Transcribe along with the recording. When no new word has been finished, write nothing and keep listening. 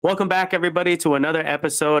Welcome back, everybody, to another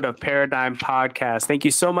episode of Paradigm Podcast. Thank you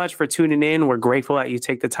so much for tuning in. We're grateful that you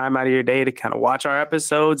take the time out of your day to kind of watch our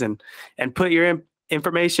episodes and put your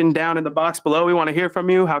information down in the box below. We want to hear from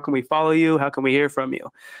you. How can we follow you? How can we hear from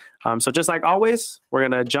you? So just like always, we're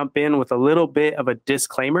going to jump in with a little bit of a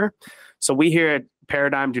disclaimer. So we here at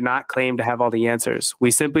Paradigm do not claim to have all the answers. We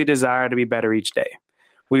simply desire to be better each day.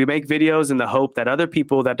 We make videos in the hope that other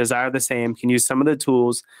people that desire the same can use some of the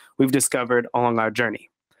tools we've discovered along our journey.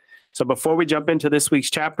 So before we jump into this week's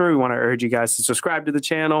chapter, we want to urge you guys to subscribe to the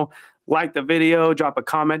channel, like the video, drop a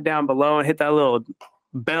comment down below, and hit that little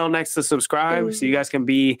bell next to subscribe so you guys can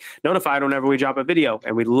be notified whenever we drop a video.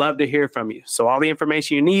 And we'd love to hear from you. So all the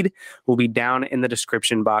information you need will be down in the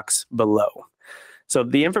description box below. So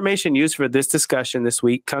the information used for this discussion this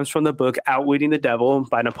week comes from the book Outwitting the Devil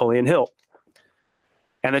by Napoleon Hill.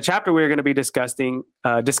 And the chapter we're going to be discussing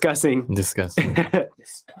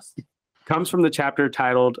comes from the chapter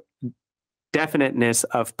titled Definiteness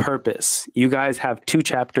of Purpose. You guys have two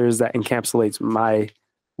chapters that encapsulates my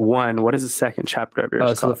one. What is the second chapter of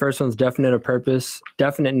yours? So the first one's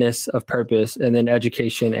definiteness of purpose, and then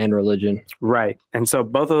education and religion. Right. And so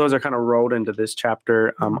both of those are kind of rolled into this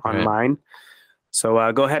chapter on mine.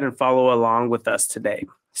 So go ahead and follow along with us today.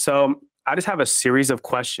 So I just have a series of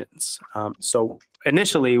questions. So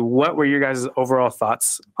initially, what were your guys' overall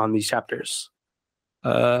thoughts on these chapters? You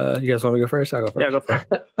guys want me to go first? I'll go first. Yeah, go for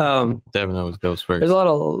it. Devin always goes first. There's a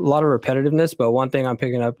lot of repetitiveness, but one thing I'm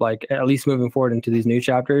picking up, like at least moving forward into these new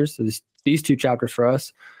chapters, so these two chapters for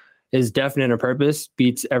us, is definite and purpose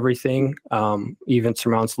beats everything. Even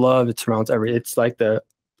surmounts love. It surmounts it's like the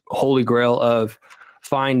holy grail of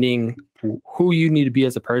finding who you need to be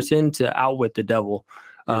as a person to outwit the devil.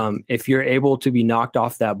 If you're able to be knocked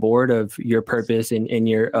off that board of your purpose and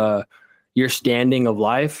your standing of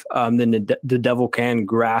life, then the devil can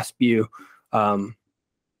grasp you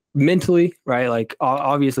mentally, right? Like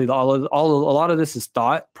obviously, a lot of this is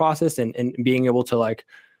thought process and being able to like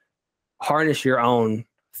harness your own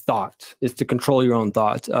thoughts. Is to control your own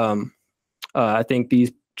thoughts. I think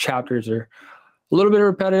these chapters are a little bit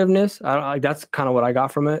of repetitiveness. That's kind of what I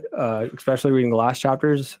got from it, especially reading the last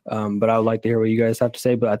chapters. But I would like to hear what you guys have to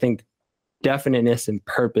say. But I think definiteness and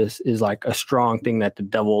purpose is like a strong thing that the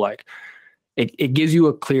devil like. It gives you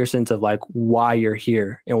a clear sense of like why you're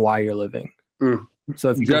here and why you're living. So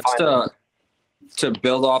if you just to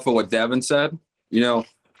build off of what Devin said,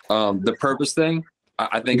 the purpose thing,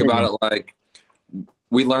 I think about it like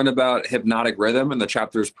we learned about hypnotic rhythm in the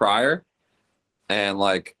chapters prior, and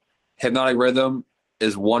like hypnotic rhythm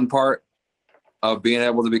is one part of being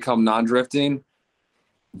able to become non-drifting,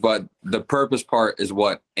 but the purpose part is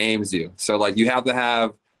what aims you. So like you have to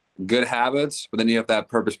have good habits, but then you have to have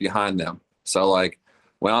purpose behind them. So like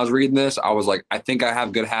when I was reading this, I was like, I think I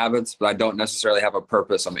have good habits, but I don't necessarily have a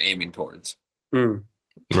purpose I'm aiming towards.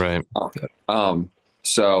 Right.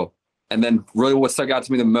 So, and then really what stuck out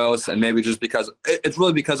to me the most, and maybe just because it's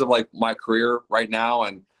really because of like my career right now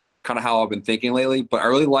and kind of how I've been thinking lately, but I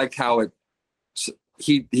really liked how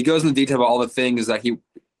he goes into detail about all the things that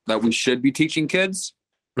we should be teaching kids.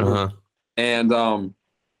 And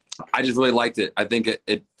I just really liked it. I think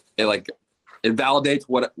it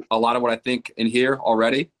validates a lot of what I think in here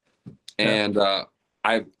already. And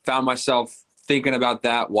I found myself thinking about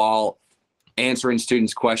that while answering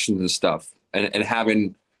students' questions and stuff and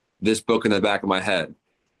having this book in the back of my head.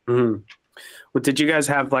 Well, did you guys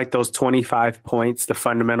have like those 25 points, the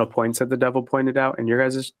fundamental points that the devil pointed out in your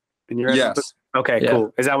guys' Yes. book? Okay,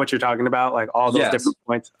 cool. Is that what you're talking about? Like all those different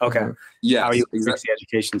points? Okay. Yeah. How you fix the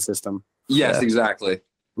education system. Yes, exactly.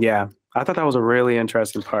 Yeah. I thought that was a really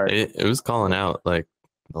interesting part. It was calling out like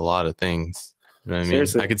a lot of things. You know what I mean?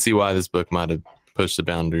 Seriously. I could see why this book might have pushed the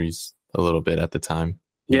boundaries a little bit at the time.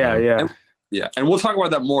 Yeah. And we'll talk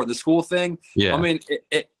about that more. The school thing. Yeah. I mean,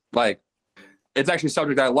 it's actually a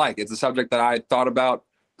subject I like. It's a subject that I thought about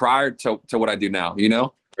prior to what I do now,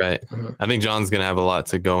 Right. I think John's going to have a lot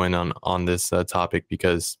to go in on this topic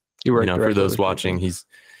because, for those watching, he's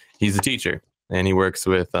a teacher and he works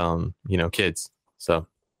with, kids. So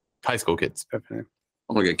high school kids. Okay. I'm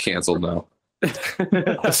going to get canceled now.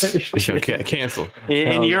 Okay, cancel.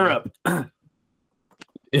 In Europe.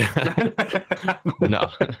 Yeah.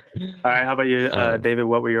 No. All right. How about you, David?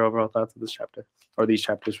 What were your overall thoughts of this chapter or these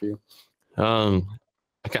chapters for you?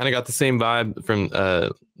 I kind of got the same vibe from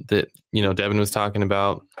that Devin was talking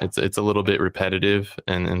about. It's a little bit repetitive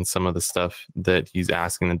and some of the stuff that he's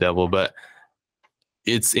asking the devil, but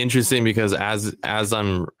it's interesting because as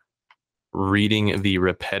I'm reading the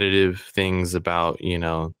repetitive things about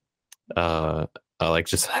like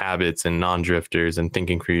just habits and non-drifters and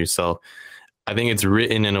thinking for yourself, I think it's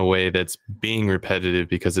written in a way that's being repetitive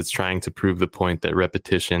because it's trying to prove the point that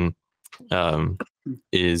repetition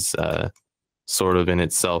is sort of in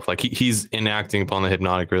itself. Like he's enacting upon the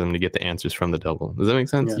hypnotic rhythm to get the answers from the devil. Does that make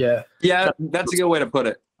sense? Yeah. Yeah, that's a good way to put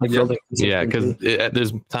it. Like building Yeah, because consistency.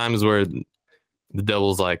 there's times where the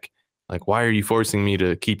devil's like, why are you forcing me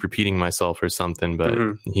to keep repeating myself or something? But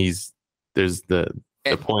there's the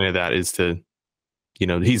point of that is to,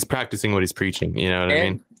 he's practicing what he's preaching. You know what I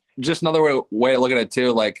mean? Just another way to look at it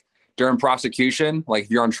too, like during prosecution, like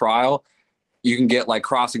if you're on trial, you can get like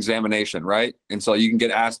cross-examination, right? And so you can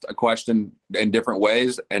get asked a question in different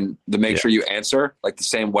ways and to make sure you answer like the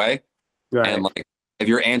same way. Right. And like if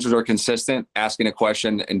your answers are consistent, asking a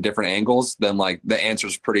question in different angles, then like the answer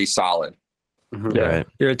is pretty solid. Mhm. Yeah. Right.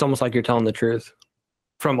 It's almost like you're telling the truth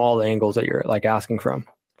from all the angles that you're like asking from.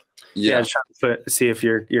 Yeah, Yeah. just trying to see if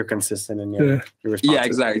you're consistent in your response. Yeah,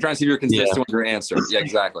 exactly. You're trying to see if you're consistent with your answer. Yeah,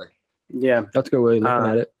 exactly. Yeah. That's a good way of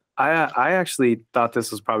looking at it. I actually thought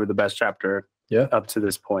this was probably the best chapter up to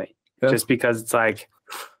this point. Yeah. Just because it's like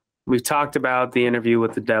we've talked about the interview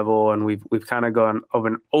with the devil and we've kind of gone over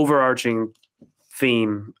an overarching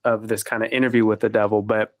theme of this kind of interview with the devil,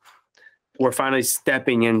 but we're finally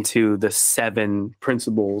stepping into the 7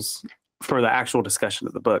 principles for the actual discussion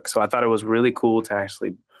of the book. So I thought it was really cool to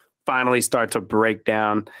actually finally start to break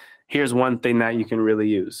down, here's one thing that you can really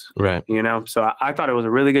use. Right. So I thought it was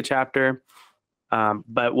a really good chapter.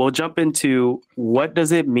 But we'll jump into what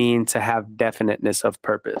does it mean to have definiteness of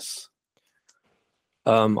purpose?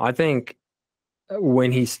 I think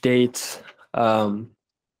when he states,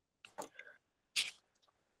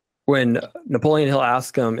 when Napoleon Hill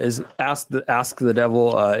asks him, ask the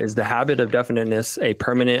devil, is the habit of definiteness a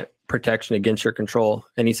permanent protection against your control?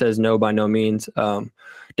 And he says, no, by no means.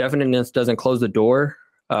 Definiteness doesn't close the door.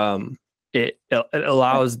 It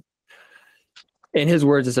allows, in his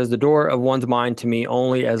words, it says, the door of one's mind to me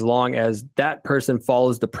only as long as that person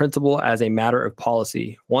follows the principle as a matter of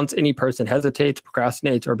policy. Once any person hesitates,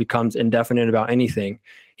 procrastinates, or becomes indefinite about anything,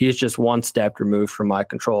 he is just one step removed from my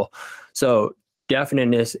control. So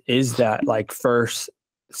definiteness is that like first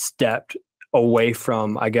step away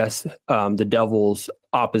from, I guess, the devil's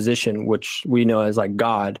opposition, which we know as like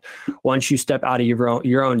God. Once you step out of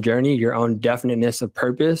your own journey, your own definiteness of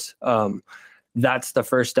purpose, that's the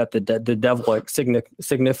first step that the devil like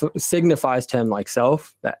signifies to him like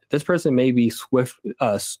self, that this person may be slowly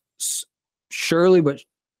but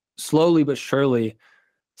surely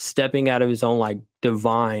stepping out of his own like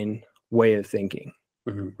divine way of thinking.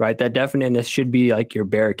 Mm-hmm. Right? That definiteness should be like your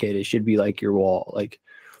barricade. It should be like your wall. Like,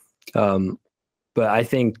 but I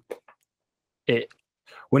think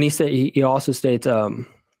when he also states,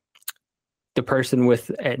 the person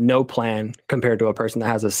with no plan compared to a person that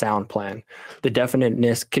has a sound plan, the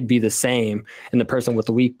definiteness could be the same, and the person with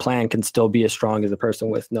a weak plan can still be as strong as the person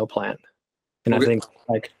with no plan. And Okay. I think,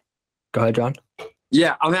 like, go ahead, John.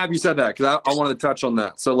 Yeah, I'm happy you said that because I wanted to touch on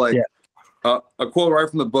that. So like a quote right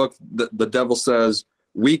from the book, the devil says,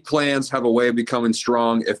 weak plans have a way of becoming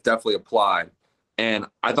strong if deftly applied. And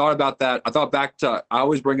I thought about that. I thought back to, I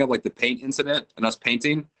always bring up like the paint incident and us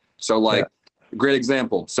painting. So like, great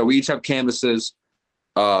example. So we each have canvases.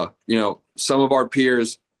 Some of our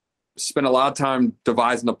peers spend a lot of time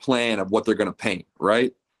devising a plan of what they're going to paint,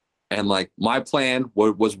 right? And like my plan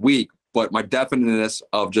was weak, but my definiteness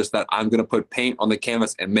of just that I'm going to put paint on the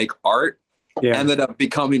canvas and make art ended up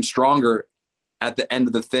becoming stronger at the end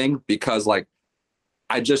of the thing because like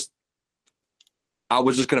I was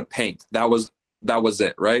just going to paint. That was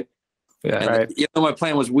it, right? Yeah, and right. Even though my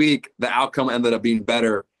plan was weak, the outcome ended up being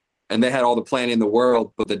better. And they had all the planning in the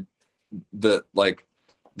world, but the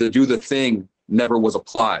do the thing never was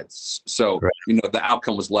applied. So the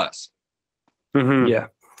outcome was less. Mm-hmm. Yeah.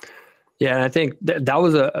 And I think that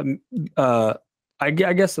was I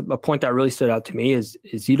guess a point that really stood out to me is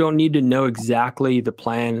you don't need to know exactly the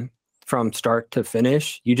plan from start to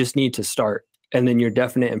finish. You just need to start, and then you're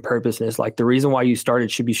definite in purposeness. Like the reason why you started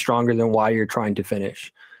should be stronger than why you're trying to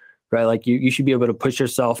finish, right? Like you should be able to push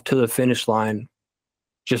yourself to the finish line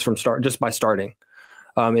just by starting.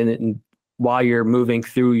 And while you're moving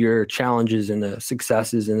through your challenges and the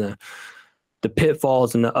successes and the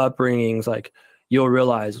pitfalls and the upbringings, like you'll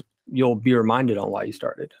be reminded on why you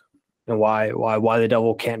started and why the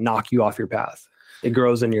devil can't knock you off your path. It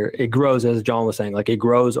grows as John was saying, like it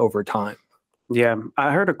grows over time. Yeah.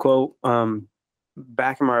 I heard a quote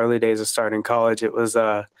back in my early days of starting college. It was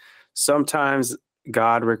sometimes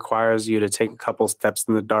God requires you to take a couple steps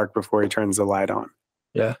in the dark before he turns the light on.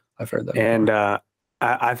 Yeah, I've heard that. And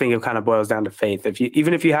I think it kind of boils down to faith.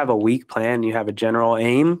 Even if you have a weak plan, you have a general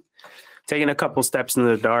aim, taking a couple steps in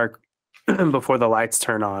the dark before the lights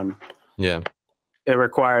turn on. Yeah. it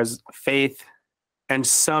requires faith and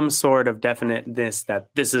some sort of definiteness that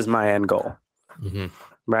this is my end goal. Mm-hmm.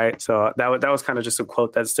 Right. So that was kind of just a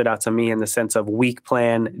quote that stood out to me in the sense of weak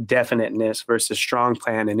plan, definiteness versus strong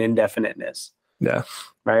plan and indefiniteness. Yeah.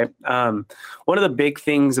 Right. One of the big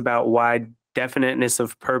things about why definiteness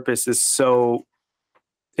of purpose is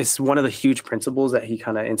it's one of the huge principles that he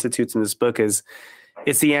kind of institutes in this book is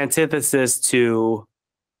it's the antithesis to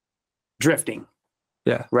drifting.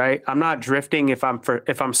 Yeah. Right. I'm not drifting if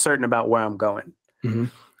I'm certain about where I'm going. Mm-hmm.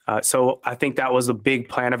 So I think that was a big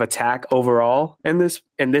plan of attack overall in this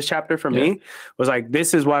chapter for me, was like,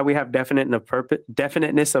 this is why we have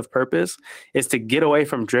definiteness of purpose is to get away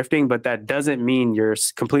from drifting, but that doesn't mean you're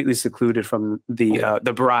completely secluded from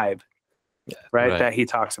the bribe, right? That he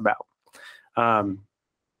talks about. I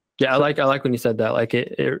like when you said that,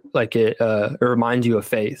 it reminds you of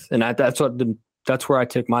faith. And that's where I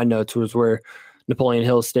took my notes, was where Napoleon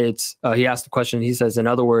Hill states, he asked the question, he says, in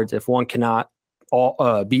other words, if one cannot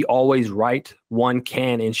be always right, one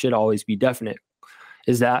can and should always be definite.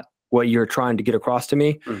 Is that what you're trying to get across to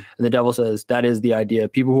me? And the devil says, that is the idea.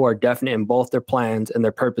 People who are definite in both their plans and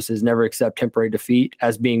their purposes never accept temporary defeat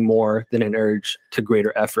as being more than an urge to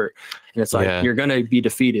greater effort. And it's like, you're going to be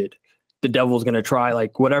defeated. The devil's going to try,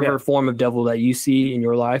 like, whatever form of devil that you see in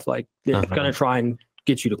your life, like, it's going to try and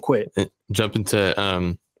get you to quit. Jump into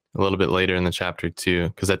a little bit later in the chapter too,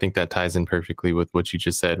 because I think that ties in perfectly with what you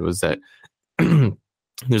just said, was that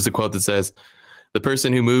there's a quote that says, the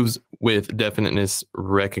person who moves with definiteness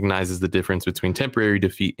recognizes the difference between temporary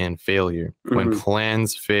defeat and failure. Mm-hmm. When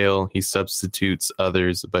plans fail, he substitutes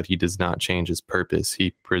others, but he does not change his purpose.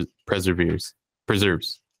 He perseveres. Yeah.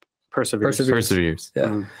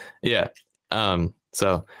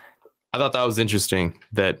 So I thought that was interesting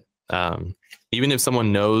that even if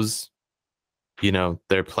someone knows,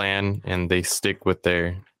 their plan and they stick with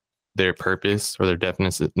their purpose or their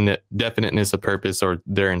definiteness of purpose or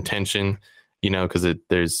their intention, because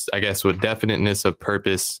there's, I guess, what definiteness of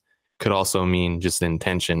purpose could also mean just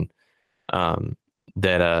intention,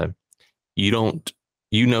 that you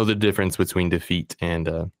know the difference between defeat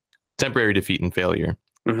and temporary defeat and failure.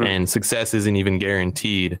 Mm-hmm. And success isn't even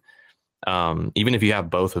guaranteed, even if you have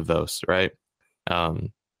both of those, right?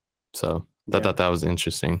 So I thought that was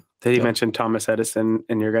interesting. Did he mention Thomas Edison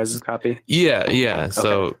in your guys' copy? Yeah. Okay.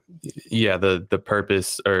 So, the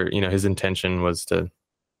purpose, or his intention was to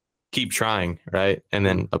keep trying, right? And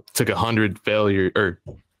then took 100 failure or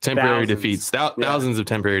temporary defeats, thousands of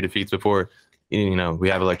temporary defeats before we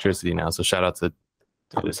have electricity now. So shout out to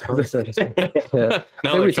Thomas Edison.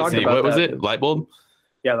 No, we talked about what was it? Light bulb?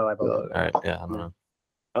 Yeah, the light bulb. All right. Yeah, I don't know.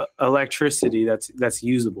 Electricity that's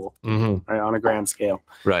usable, right, on a grand scale.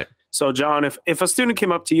 Right. So, John, if a student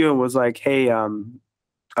came up to you and was like, "Hey,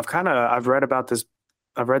 I've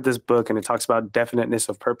read this book and it talks about definiteness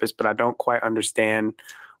of purpose, but I don't quite understand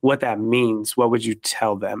what that means," what would you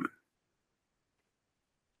tell them?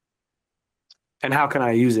 And how can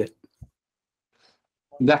I use it?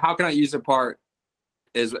 The how can I use it part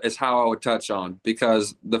is how I would touch on,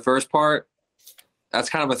 because the first part, that's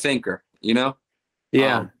kind of a thinker, Yeah.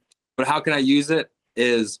 But how can I use it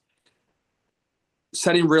is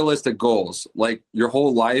setting realistic goals. Like, your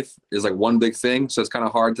whole life is like one big thing. So it's kind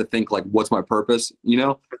of hard to think like, what's my purpose,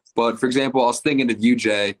 But for example, I was thinking of you,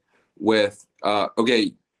 Jay, with,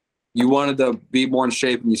 you wanted to be more in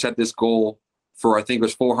shape and you set this goal for, I think it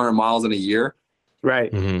was 400 miles in a year.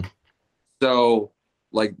 Right. Mm-hmm. So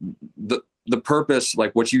like the purpose,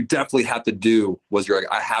 like what you definitely have to do was you're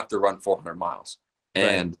like, I have to run 400 miles.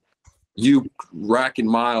 And you racking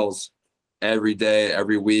miles every day,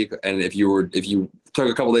 every week. And if you took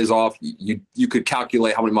a couple of days off, you could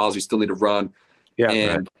calculate how many miles you still need to run. Yeah.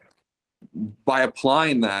 And by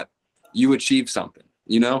applying that, you achieve something,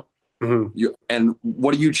 Mm-hmm. And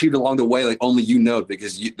what you achieved along the way, like only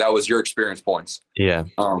because that was your experience points. Yeah.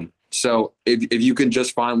 So if you can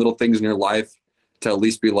just find little things in your life to at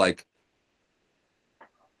least be like,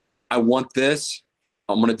 I want this,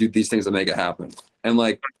 I'm going to do these things to make it happen. And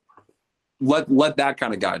like, let that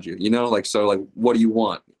kind of guide you, so like, what do you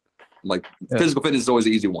want? Like physical fitness is always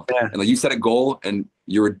the easy one. Yeah. And like, you set a goal and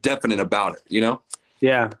you're definite about it,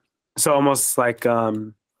 Yeah. So almost like,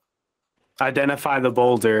 identify the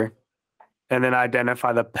boulder and then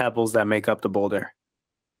identify the pebbles that make up the boulder.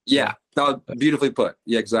 Yeah. That was beautifully put.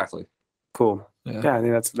 Yeah, exactly. Cool. Yeah. I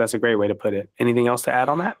think that's a great way to put it. Anything else to add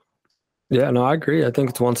on that? Yeah, no, I agree. I think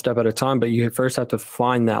it's one step at a time, but you first have to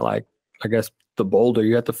find that, like, I guess the boulder.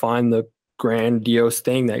 You have to find the grandiose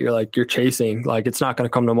thing that you're chasing. Like, it's not going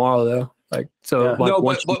to come tomorrow though. Like, so Yeah. like,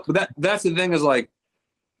 No, but that's the thing is like,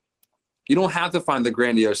 you don't have to find the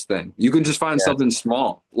grandiose thing. You can just find something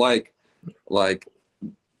small. Like, like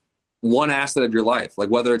one asset of your life, like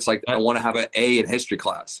whether it's like I want to have an A in history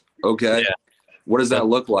class. Okay. Yeah. What does that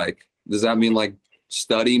look like? Does that mean like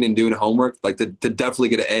studying and doing homework? Like to definitely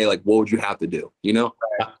get an A, like what would you have to do? You know?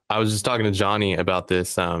 I was just talking to Johnny about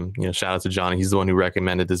this. You know, shout out to Johnny. He's the one who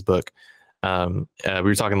recommended this book. We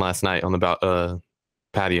were talking last night on the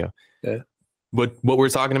patio. Yeah. What we're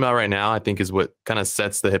talking about right now, I think, is what kind of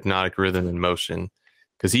sets the hypnotic rhythm in motion.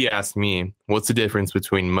 Because he asked me, what's the difference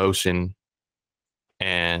between motion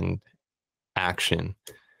and action?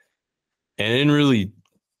 And it didn't really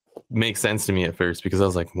make sense to me at first, because I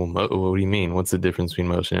was like, well, what do you mean? What's the difference between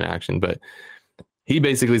motion and action? But he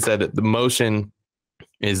basically said that the motion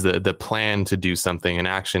is the plan to do something, and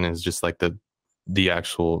action is just like the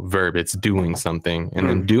actual verb. It's doing something, and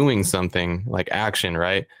then doing something like action,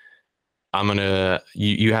 right?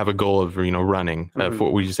 You have a goal of, you know, running,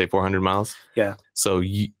 would you say 400 miles? Yeah. So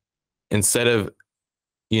instead of,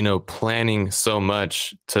 you know, planning so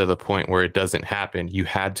much to the point where it doesn't happen, you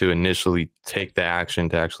had to initially take the action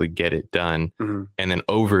to actually get it done. Mm-hmm. And then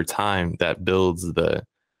over time that builds the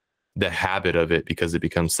habit of it, because it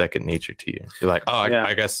becomes second nature to you. You're like, oh,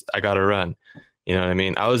 I guess I got to run. You know what I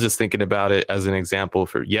mean? I was just thinking about it as an example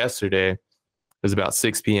for yesterday. It was about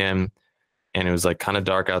 6 p.m. and it was like kind of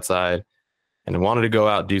dark outside, and I wanted to go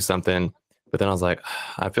out and do something. But then I was like,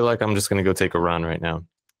 I feel like I'm just going to go take a run right now.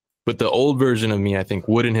 But the old version of me, I think,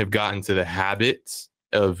 wouldn't have gotten to the habits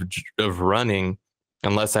of running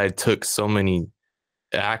unless I took so many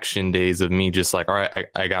action days of me just like, all right,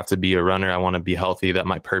 I got to be a runner. I want to be healthy. That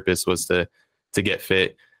my purpose was to get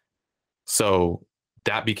fit. So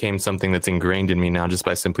that became something that's ingrained in me now just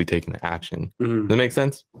by simply taking the action. Does that make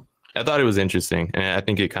sense? I thought it was interesting. And I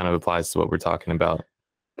think it kind of applies to what we're talking about.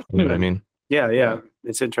 You know what I mean? Yeah.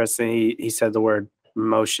 It's interesting. He said the word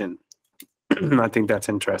motion. I think that's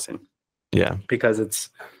interesting. Yeah. Because it's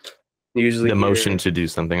usually the motion to do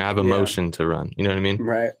something. I have a motion to run. You know what I mean?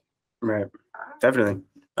 Right. Definitely.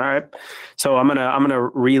 All right. So I'm gonna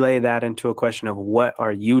relay that into a question of, what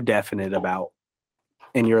are you definite about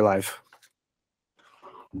in your life?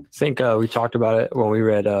 I think we talked about it when we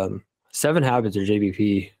read 7 Habits of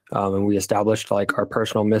JBP, and we established like our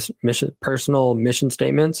personal mission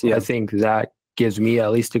statements. Yeah. I think that gives me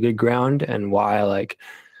at least a good ground, and why I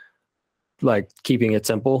like keeping it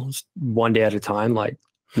simple, one day at a time, like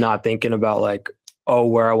not thinking about like, oh,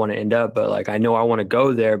 where I want to end up, but like I know I want to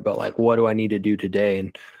go there, but like what do I need to do today?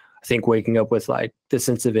 And I think waking up with like the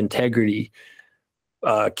sense of integrity,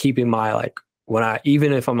 keeping my like,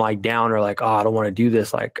 even if I'm like down or like, oh, I don't want to do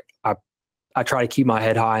this, like I try to keep my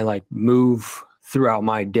head high and like move throughout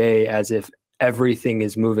my day as if everything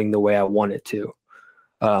is moving the way I want it to.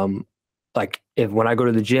 Like when I go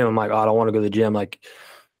to the gym, I'm like, oh, I don't want to go to the gym. Like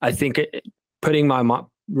I think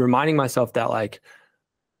reminding myself that like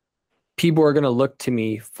people are going to look to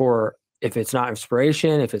me for, if it's not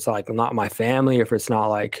inspiration, if it's like not my family, if it's not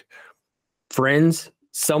like friends,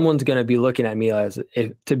 someone's going to be looking at me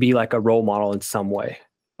to be like a role model in some way.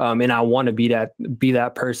 And I want to be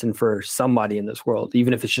that person for somebody in this world,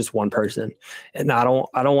 even if it's just one person. And I don't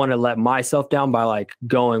want to let myself down by like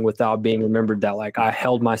going without being remembered that like I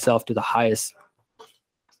held myself to the highest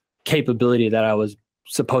capability that I was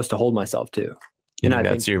supposed to hold myself to. And I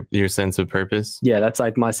think that's your sense of purpose. Yeah, that's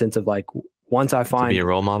like my sense of like, once I find to be a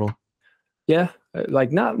role model. Yeah,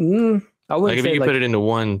 like not. I wouldn't like if say you like, put it into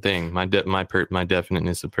one thing. My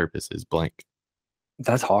definiteness of purpose is blank.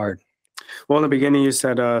 That's hard. Well, in the beginning, you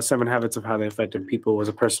said 7 Habits of Highly Effective People was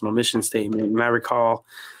a personal mission statement, and I recall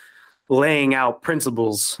laying out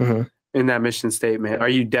principles in that mission statement. Are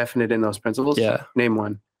you definite in those principles? Yeah. Name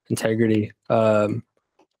one. Integrity. Being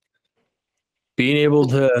able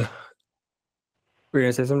to. Were you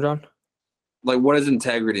gonna say something, John? Like, what does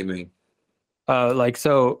integrity mean? Like,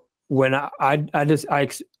 so when I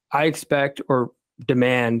expect or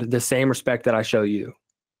demand the same respect that I show you,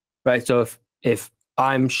 right? So if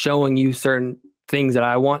I'm showing you certain things that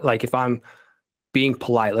I want, like if I'm being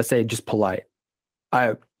polite, let's say just polite,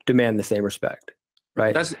 I demand the same respect,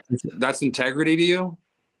 right? That's integrity to you?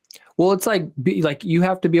 Well, it's like you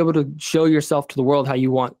have to be able to show yourself to the world how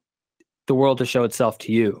you want the world to show itself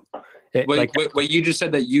to you. Wait, you just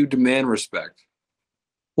said that you demand respect.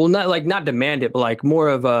 Well, not demand it, but like more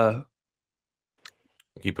of a.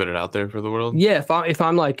 You put it out there for the world. Yeah,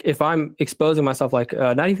 if I'm exposing myself, like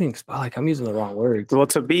not even like I'm using the wrong words. Well,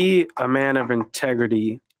 to be a man of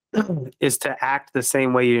integrity is to act the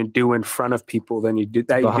same way you do in front of people than you do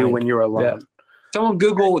when you're alone. Yeah. Someone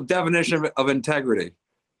Google definition of integrity.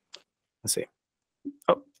 Let's see.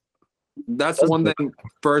 Oh, that's one thing.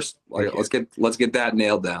 First, like, let's get that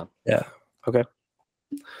nailed down. Yeah. Okay.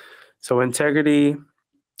 So integrity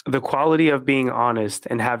the quality of being honest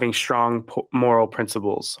and having strong moral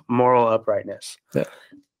principles, moral uprightness. Yeah.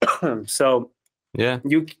 So Yeah.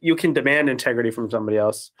 you can demand integrity from somebody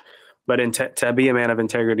else, but to be a man of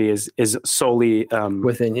integrity is solely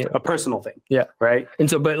within you, a personal thing. Yeah. Right. And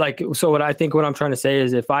so, but like, so what I'm trying to say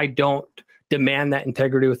is, if I don't demand that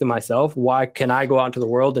integrity within myself, why can I go out into the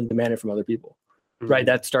world and demand it from other people? Mm-hmm. Right.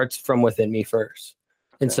 That starts from within me first.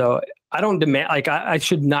 And so I don't demand, like, I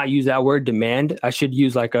should not use that word demand. I should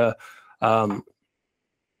use like a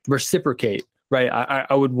reciprocate. Right.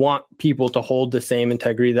 I would want people to hold the same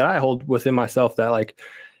integrity that I hold within myself, that like,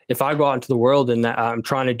 if I go out into the world and that I'm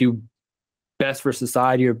trying to do best for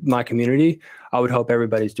society or my community, I would hope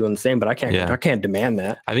everybody's doing the same, but I can't demand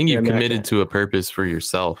that. I think you've committed to a purpose for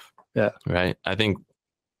yourself. Yeah. Right. I think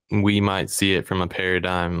we might see it from a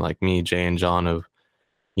paradigm like me, Jay, and John of,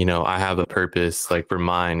 you know, I have a purpose, like for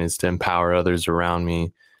mine is to empower others around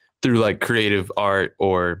me through like creative art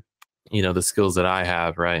or, you know, the skills that I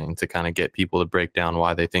have, right? And to kind of get people to break down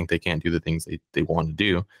why they think they can't do the things they want to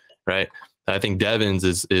do, right? I think Devin's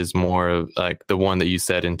is more of like the one that you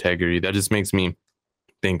said, integrity. That just makes me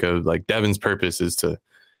think of like Devin's purpose is to,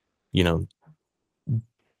 you know,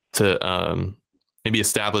 to maybe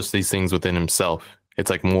establish these things within himself. It's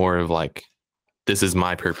like more of like, this is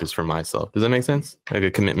my purpose for myself. Does that make sense? Like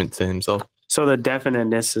a commitment to himself. So the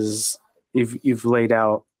definiteness is you've laid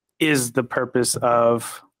out is the purpose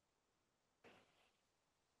of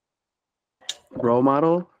role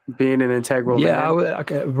model, being an integral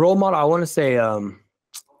man. Role model. I want to say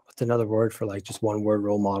what's another word for like just one word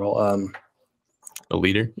role model? A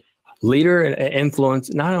leader and influence.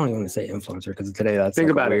 No, I don't even want to say influencer because today that's think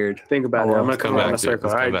like about weird. Think about it. I'm gonna come around the circle.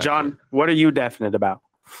 All right, John, what are you definite about?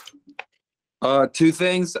 Two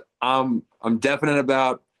things. I'm definite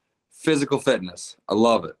about physical fitness. I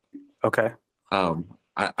love it. Okay. I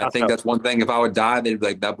think that's one thing. If I would die, they'd be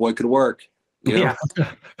like, that boy could work. You know?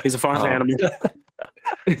 Yeah. He's a farm animal.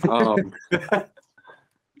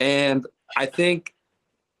 And I think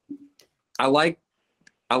I'm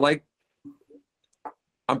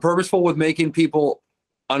purposeful with making people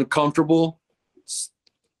uncomfortable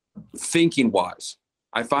thinking wise.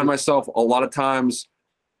 I find myself a lot of times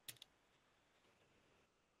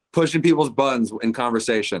pushing people's buttons in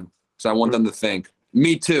conversation because I want them to think.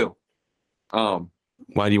 Me too.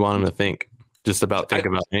 Why do you want them to think? Just about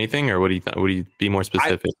anything, or what do you be more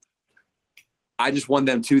specific? I just want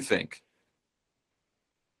them to think.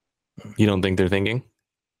 You don't think they're thinking?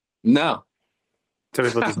 No. So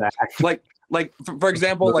people just act. like for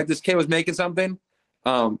example, like this kid was making something,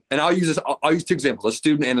 and I'll use two examples: a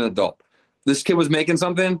student and an adult. This kid was making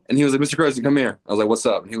something, and he was like, "Mr. Croson, come here." I was like, "What's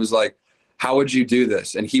up?" And he was like, "How would you do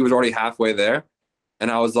this?" And he was already halfway there,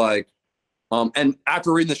 and I was like, and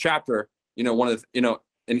after reading this chapter, you know,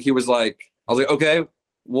 and he was like, I was like, "Okay,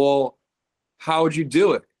 well, how would you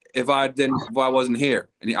do it if I wasn't here?"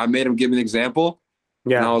 And I made him give me an example.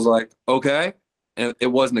 Yeah. And I was like, "Okay," and it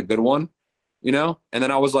wasn't a good one, you know. And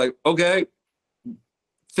then I was like, "Okay,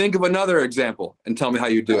 think of another example and tell me how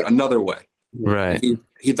you do it another way." Right. And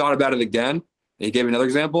he thought about it again. And he gave me another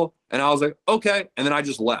example, and I was like, "Okay," and then I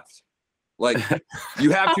just left. Like,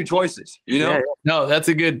 you have two choices, you know? Yeah. No, that's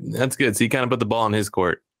good. So you kind of put the ball in his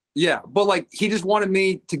court. Yeah, but like he just wanted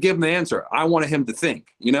me to give him the answer. I wanted him to think,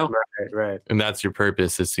 you know? Right. And that's your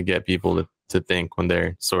purpose, is to get people to think when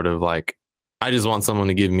they're sort of like, I just want someone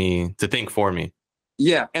to think for me.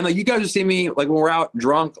 Yeah, and like you guys just see me like when we're out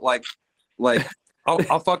drunk, like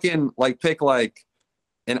I'll fucking like pick like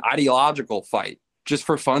an ideological fight just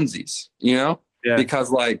for funsies, you know? Yeah.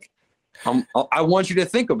 Because like I want you to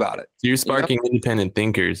think about it. So you're sparking independent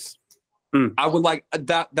thinkers. I would like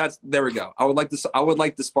that. There we go. I would like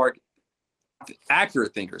to spark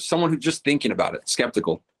accurate thinkers, someone who's just thinking about it,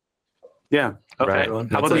 skeptical. Yeah. Okay. Right.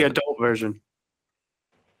 How about the adult version?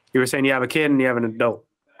 You were saying you have a kid and you have an adult.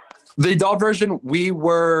 The adult version, we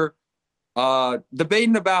were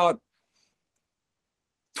debating about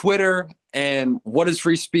Twitter and what is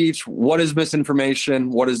free speech, what is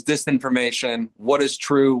misinformation, what is disinformation, what is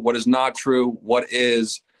true, what is not true, what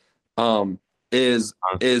is the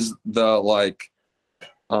like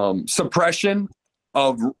suppression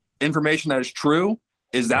of information that is true,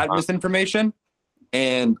 is that misinformation?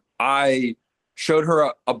 And I showed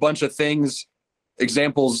her a bunch of things,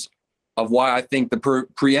 examples of why I think the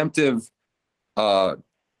preemptive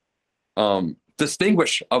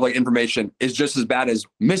distinguish of like information is just as bad as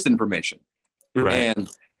misinformation. Right.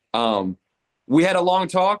 And we had a long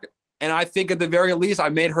talk, and I think at the very least I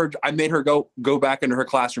made her go back into her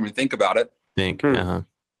classroom and think about it. And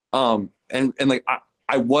like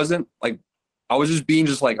I wasn't like, I was just being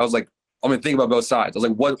just like, I was like, I'm gonna think about both sides. I was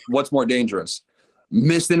like, what's more dangerous?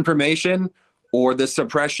 misinformation or the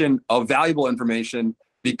suppression of valuable information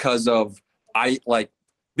because of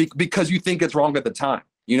because you think it's wrong at the time.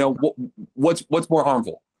 You know, what's more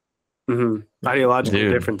harmful? Ideological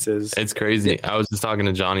Dude, differences. It's crazy. I was just talking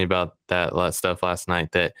to Johnny about that stuff last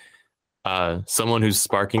night, that someone who's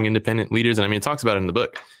sparking independent leaders, and I mean, it talks about it in the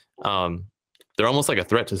book. They're almost like a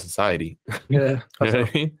threat to society. Yeah. You know what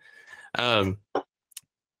I mean?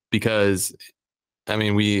 Because I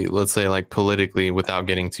mean, let's say like politically, without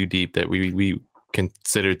getting too deep, that we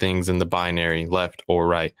consider things in the binary, left or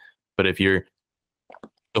right. But if the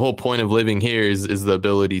whole point of living here is the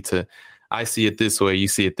ability to, I see it this way, you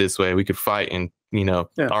see it this way. We could fight and,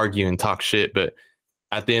 argue and talk shit. But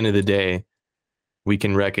at the end of the day, we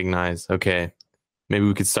can recognize, okay, maybe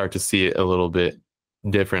we could start to see it a little bit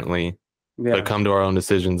differently, but come to our own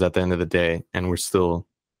decisions at the end of the day. And it's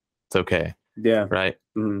okay. Yeah. Right.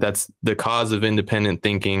 That's the cause of independent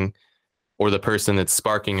thinking, or the person that's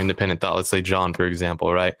sparking independent thought. Let's say John, for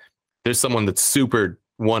example, right? There's someone that's super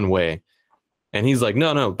one way, and he's like,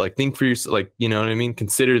 no, like think for yourself, like, you know what I mean?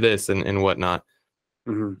 Consider this and whatnot.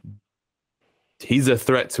 He's a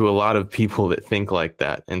threat to a lot of people that think like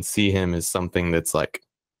that and see him as something that's like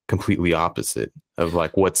completely opposite of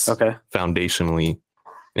like what's foundationally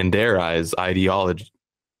in their eyes ideology,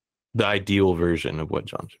 the ideal version of what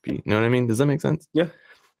John should be. You know what I mean? Does that make sense? Yeah.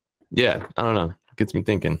 Yeah. I don't know. It gets me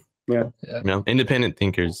thinking. Yeah. Independent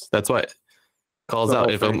thinkers. That's why it calls out.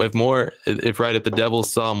 If the devil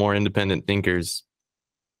saw more independent thinkers.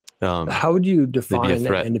 How would you define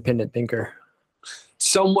an independent thinker?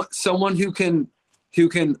 Someone who can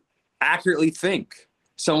accurately think.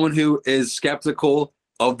 Someone who is skeptical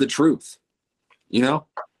of the truth. Who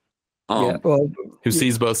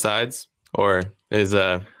sees both sides, or is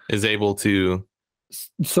able to.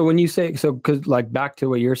 So when you say because like back to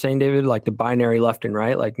what you're saying, David, like the binary left and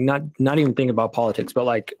right, like not even thinking about politics, but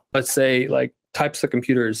like let's say like types of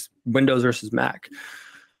computers, Windows versus Mac.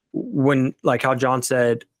 When like how John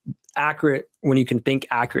said, accurate when you can think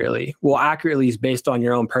accurately. Well, accurately is based on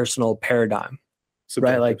your own personal paradigm,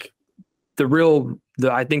 right? Like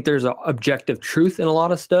I think there's an objective truth in a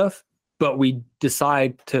lot of stuff, but we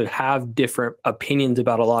decide to have different opinions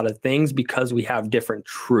about a lot of things because we have different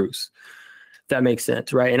truths. That makes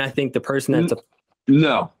sense, right? And I think the person that's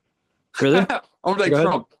no, really, I'm like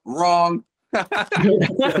Trump. Wrong.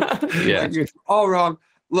 Yeah, all wrong.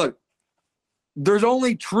 Look, there's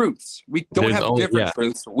only truths. We don't have different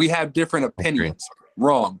truths. We have different opinions.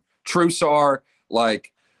 Wrong. Truths are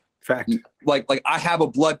like fact. Like I have a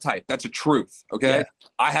blood type. That's a truth. Okay. Yeah.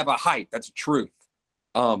 I have a height. That's a truth.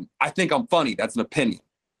 I think I'm funny. That's an opinion.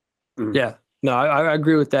 Yeah. No, I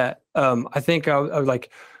agree with that. I think I was like.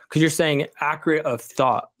 Because you're saying accurate of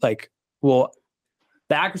thought, like, well,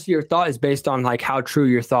 the accuracy of your thought is based on like how true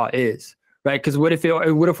your thought is, right? Because what if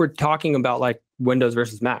we're talking about like Windows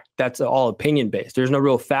versus Mac? That's all opinion based. There's no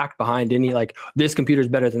real fact behind any like this computer is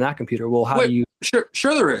better than that computer. Well, do you? Sure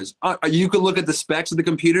there is. You could look at the specs of the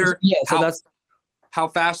computer. Yeah. So how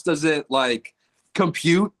fast does it like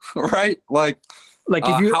compute, right? Like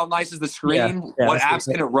if how nice is the screen? What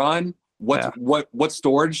apps can it run? What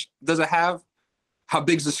storage does it have? How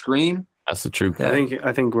big's the screen? That's the truth. I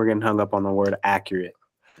think we're getting hung up on the word accurate,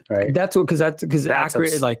 right? That's because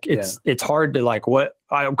accurate, like it's hard to like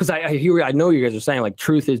I know you guys are saying like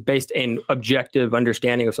truth is based in objective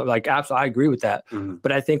understanding of something. Like absolutely, I agree with that.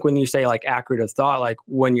 But I think when you say like accurate of thought, like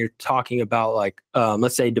when you're talking about like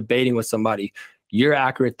let's say debating with somebody, your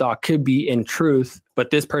accurate thought could be in truth,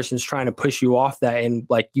 but this person's trying to push you off that, and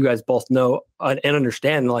like you guys both know and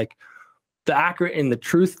understand like. The accurate and the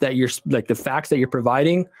truth that you're like the facts that you're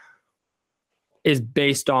providing is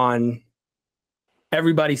based on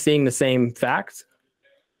everybody seeing the same facts.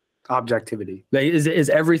 Objectivity. Like, is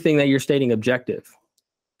everything that you're stating objective?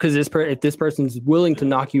 Because if this person's willing to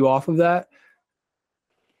knock you off of that,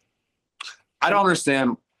 I don't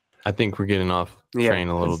understand. I think we're getting off train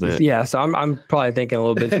a little bit. Yeah, so I'm probably thinking a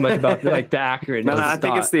little bit too much about like the accurate. No, I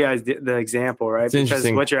think it's the example, right? Because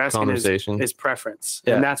what you're asking is preference,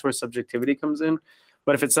 and that's where subjectivity comes in.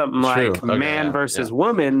 But if it's something like man versus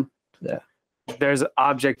woman, there's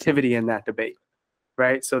objectivity in that debate,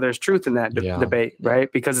 right? So there's truth in that debate,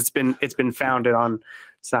 right? Because it's been founded on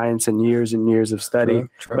science and years of study.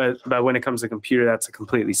 True. But when it comes to computer, that's a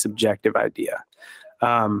completely subjective idea.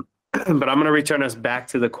 But I'm going to return us back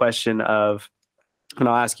to the question of, and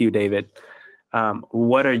I'll ask you, David,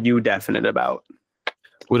 what are you definite about?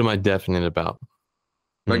 What am I definite about?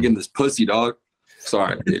 Am I getting this pussy, dog?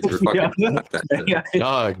 Sorry.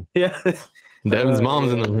 Dog. Yeah. Devin's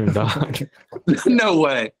mom's in the room, dog. No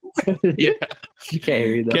way. Yeah. You can't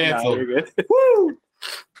hear that. Cancel. No, you're good. Woo!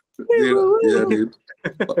 Dude, yeah, dude.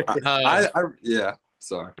 Uh, Yeah.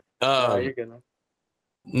 Sorry. You're good.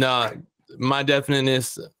 No, my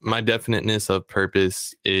definiteness of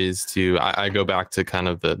purpose is to I go back to kind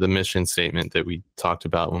of the mission statement that we talked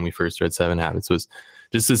about when we first read Seven Habits, was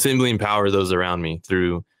just to simply empower those around me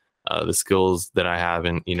through the skills that I have,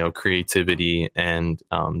 and creativity, and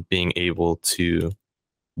being able to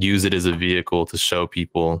use it as a vehicle to show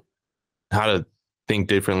people how to think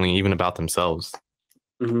differently, even about themselves.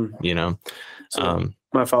 Mm-hmm. So Um,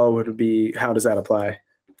 my follow would be, how does that apply?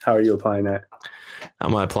 How are you applying that? How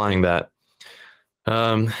am I applying that?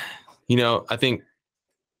 I think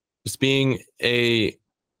just being a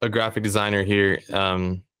graphic designer here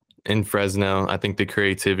in Fresno, I think the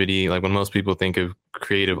creativity, like when most people think of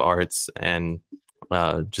creative arts and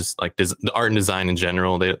just like the art and design in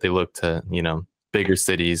general, they look to, bigger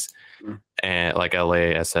cities and like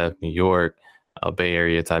LA, SF, New York, Bay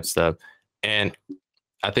Area type stuff. And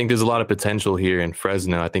I think there's a lot of potential here in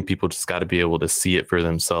Fresno. I think people just got to be able to see it for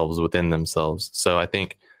themselves within themselves. So I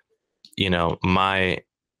think, my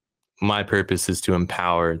purpose is to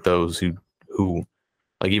empower those who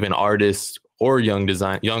like even artists or young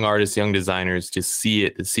artists, young designers, to see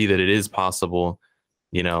that it is possible,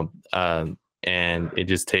 and it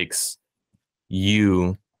just takes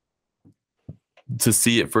you to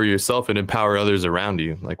see it for yourself and empower others around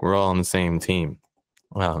you. Like, we're all on the same team.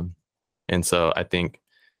 And so I think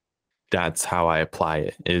that's how I apply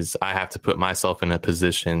it, is I have to put myself in a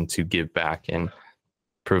position to give back and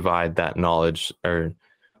provide that knowledge or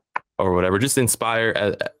whatever, just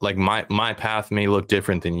inspire. Like my path may look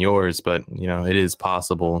different than yours, but it is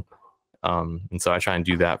possible. And so I try and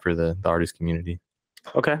do that for the artist community.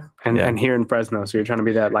 Okay. And here in Fresno, so you're trying to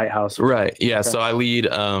be that lighthouse. Right. Yeah. Okay. So I lead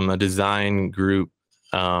a design group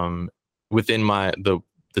within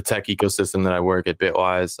the tech ecosystem that I work at,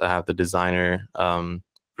 Bitwise. I have the designer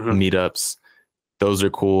meetups. Those are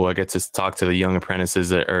cool. I get to talk to the young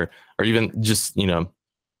apprentices or even just,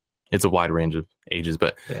 it's a wide range of ages,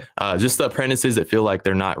 but just the apprentices that feel like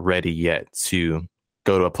they're not ready yet to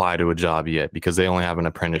go to apply to a job yet because they only have an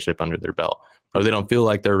apprenticeship under their belt, or they don't feel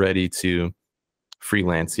like they're ready to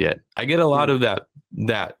freelance yet. I get a lot of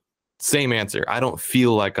that same answer. I don't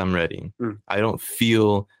feel like I'm ready. I don't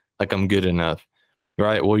feel like I'm good enough.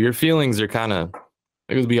 Right. Well, your feelings are kind of,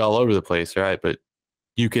 it could be all over the place, right? But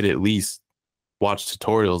you could at least watch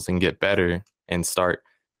tutorials and get better and start,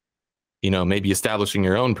 maybe establishing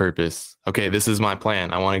your own purpose. Okay, this is my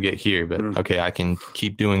plan. I want to get here, but okay, I can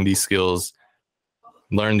keep doing these skills,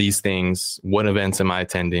 learn these things. What events am I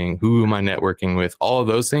attending? Who am I networking with? All of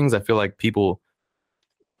those things. I feel like people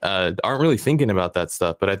aren't really thinking about that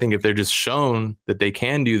stuff. But I think if they're just shown that they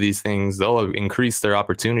can do these things, they'll increase their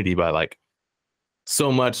opportunity by like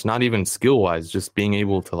so much, not even skill wise, just being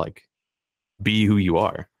able to like be who you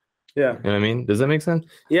are. Yeah. You know what I mean? Does that make sense?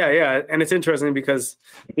 Yeah. And it's interesting because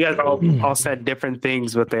you guys all said different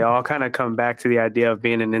things, but they all kind of come back to the idea of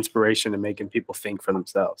being an inspiration and making people think for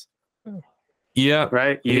themselves. Yeah.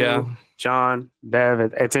 Right? You, John, Dev,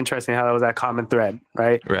 it's interesting how that was that common thread,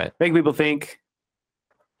 right? Right. Make people think,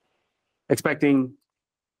 expecting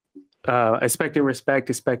respect,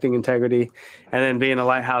 expecting integrity, and then being a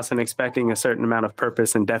lighthouse and expecting a certain amount of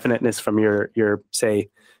purpose and definiteness from your say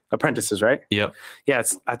apprentices, right? Yep. Yeah,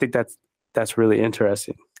 I think that's really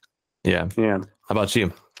interesting. Yeah. How about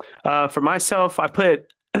you? For myself, I put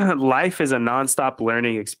life is a nonstop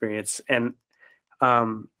learning experience, and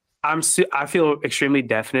I feel extremely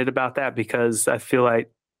definite about that because I feel like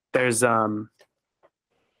there's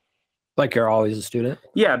like you're always a student.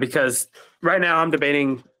 Yeah, because right now I'm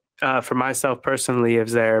debating for myself personally,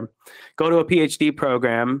 is there go to a PhD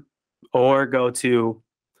program or go into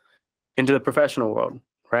the professional world,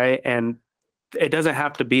 right? And it doesn't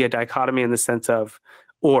have to be a dichotomy in the sense of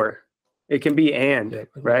or. It can be and,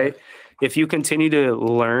 right? If you continue to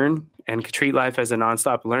learn and treat life as a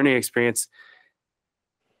nonstop learning experience,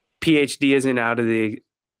 PhD isn't out of the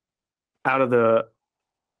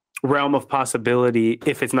realm of possibility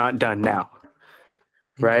if it's not done now.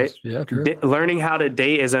 Right? Yeah, true. Learning how to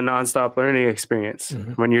date is a nonstop learning experience.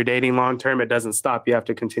 When you're dating long term, it doesn't stop. You have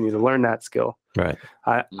to continue to learn that skill. Right.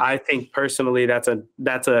 I think personally that's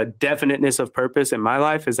a definiteness of purpose in my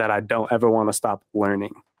life, is that I don't ever want to stop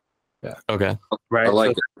learning. Yeah. Okay. Right. I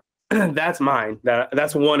like it. That's mine.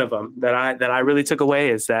 That's one of them that I really took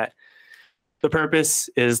away, is that the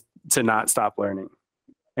purpose is to not stop learning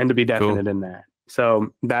and to be definite in that.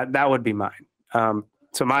 So that would be mine.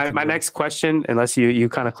 So my next question, unless you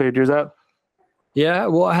kind of cleared yours up. Yeah,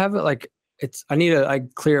 well, I haven't I need to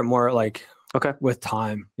clear it more with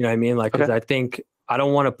time. You know what I mean? Because I think I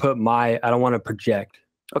don't want to project.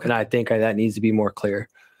 Okay. And I think that needs to be more clear.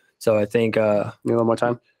 So I think Need a little more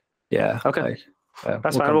time. yeah. Okay. like,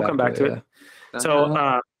 That's fine. We'll come back to it.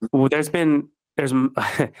 So well, there's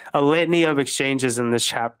a litany of exchanges in this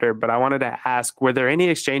chapter, but I wanted to ask, were there any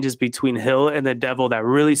exchanges between Hill and the devil that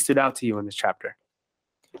really stood out to you in this chapter?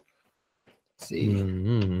 Let's see.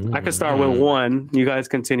 Mhm. I could start with one. You guys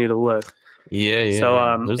continue to look. Yeah.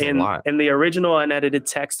 So There's a lot. in the original unedited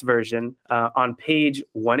text version on page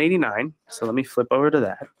 189, so let me flip over to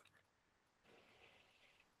that.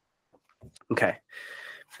 Okay.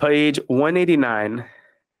 Page 189.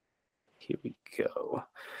 Here we go.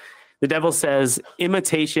 The devil says,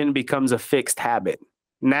 imitation becomes a fixed habit.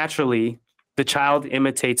 Naturally, the child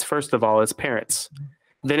imitates, first of all, its parents.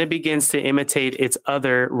 Then it begins to imitate its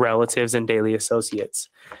other relatives and daily associates,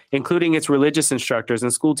 including its religious instructors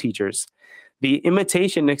and school teachers. The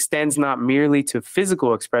imitation extends not merely to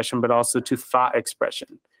physical expression, but also to thought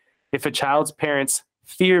expression. If a child's parents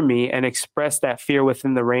fear me and express that fear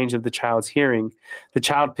within the range of the child's hearing, the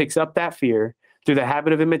child picks up that fear through the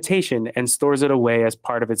habit of imitation and stores it away as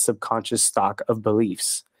part of its subconscious stock of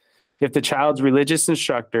beliefs. If the child's religious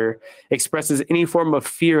instructor expresses any form of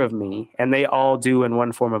fear of me, and they all do in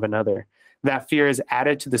one form or another, that fear is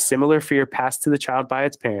added to the similar fear passed to the child by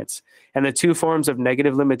its parents, and the two forms of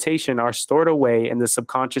negative limitation are stored away in the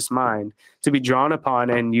subconscious mind to be drawn upon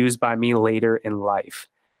and used by me later in life.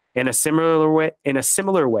 In a similar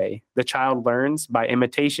way, the child learns by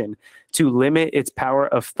imitation to limit its power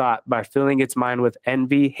of thought by filling its mind with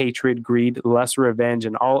envy, hatred, greed, lust, revenge,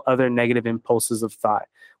 and all other negative impulses of thought,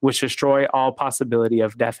 which destroy all possibility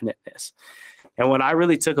of definiteness. And what I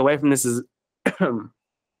really took away from this is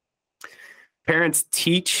parents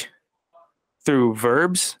teach through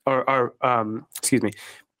verbs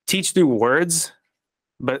teach through words,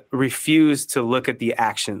 but refuse to look at the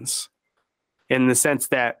actions, in the sense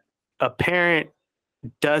that a parent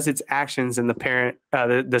does its actions and the parent,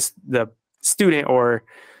 the student or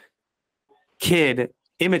kid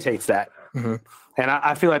imitates that. Mm-hmm. And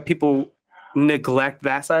I feel like people neglect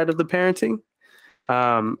that side of the parenting.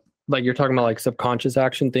 Like you're talking about like subconscious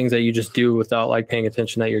action, things that you just do without like paying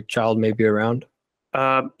attention that your child may be around.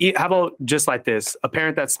 How about just like this? A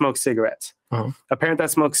parent that smokes cigarettes. Uh-huh. A parent that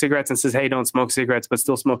smokes cigarettes and says, "Hey, don't smoke cigarettes," but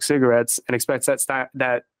still smoke cigarettes, and expects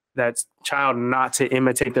that child not to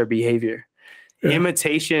imitate their behavior. Yeah.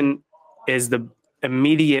 Imitation is the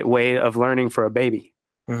immediate way of learning for a baby,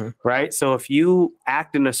 right? So if you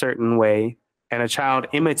act in a certain way and a child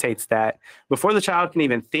imitates that, before the child can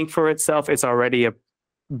even think for itself, it's already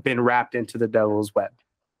been wrapped into the devil's web.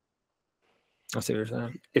 I see what you're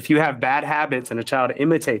saying. If you have bad habits and a child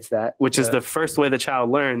imitates that, which is the first way the child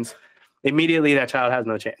learns, immediately that child has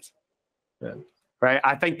no chance. Yeah. Right.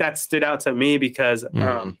 I think that stood out to me because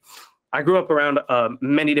I grew up around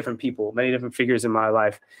many different people, many different figures in my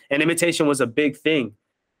life, and imitation was a big thing.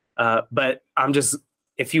 But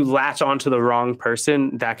if you latch onto the wrong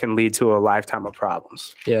person, that can lead to a lifetime of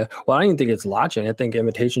problems. Yeah. Well, I don't even think it's latching. I think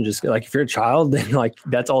imitation just like if you're a child, then like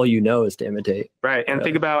that's all you know is to imitate. Right. And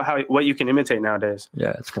think about what you can imitate nowadays.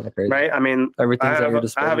 Yeah, it's kind of crazy. Right. I mean, everything's at your I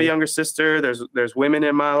disposal. have a younger sister. There's women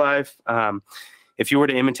in my life. If you were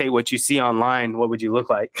to imitate what you see online, what would you look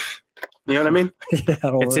like? You know what I mean? Yeah,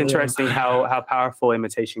 it's interesting how powerful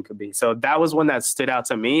imitation could be. So that was one that stood out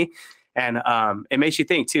to me. And it makes you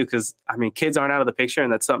think too, because I mean, kids aren't out of the picture,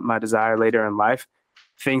 and that's something I desire later in life.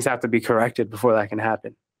 Things have to be corrected before that can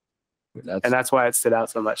happen. And that's why it stood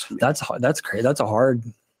out so much to me. That's crazy. That's a hard,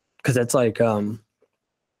 because it's like if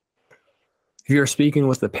you're speaking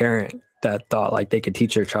with the parent that thought like they could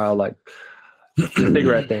teach their child like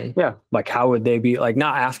cigarette thing. Yeah. Like how would they be like,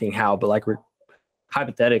 not asking how, but like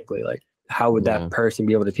hypothetically, like how would that person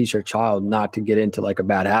be able to teach their child not to get into like a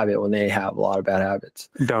bad habit when they have a lot of bad habits?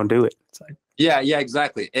 Don't do it. It's like, yeah,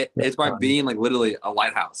 exactly. It's by being like literally a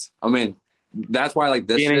lighthouse. I mean, that's why like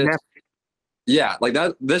this shit. Yeah, like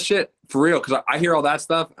this shit for real. Because I hear all that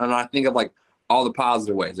stuff and I think of like all the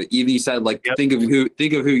positive ways. Like Evie said, like think of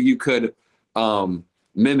who you could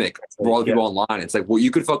mimic for all the people online. It's like, well,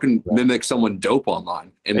 you could fucking mimic someone dope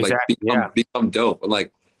online and like become dope. And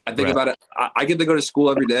like I think about it. I get to go to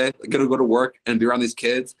school every day, get to go to work and be around these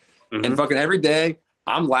kids, and fucking every day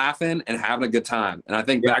I'm laughing and having a good time. And I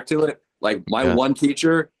think back to it, like my one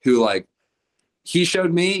teacher who like he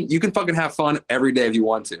showed me you can fucking have fun every day if you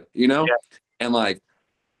want to, you know? Yeah. And like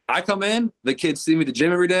I come in, the kids see me at the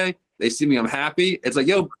gym every day. They see me, I'm happy. It's like,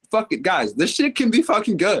 yo, fuck it, guys. This shit can be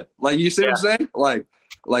fucking good. Like, you see what I'm saying?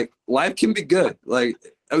 Like life can be good. Like,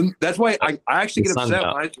 that's why I actually get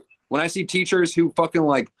upset when I see teachers who fucking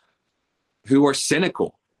like, who are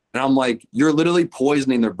cynical. And I'm like, you're literally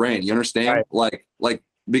poisoning their brain. You understand? Right. Like,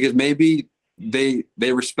 because maybe they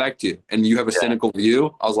respect you and you have a cynical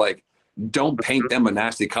view, I was like, don't paint them a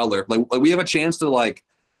nasty color. Like we have a chance to like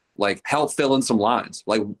help fill in some lines.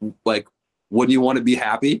 Like wouldn't you want to be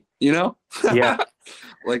happy? You know? Yeah.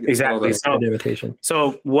 Like exactly.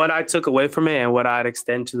 So what I took away from it and what I'd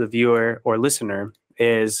extend to the viewer or listener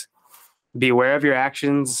is be aware of your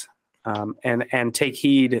actions, and take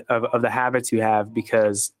heed of the habits you have,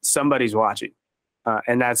 because somebody's watching,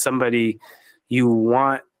 and that's somebody you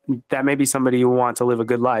want. That may be somebody you want to live a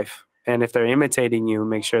good life, and if they're imitating you,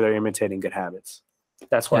 make sure they're imitating good habits.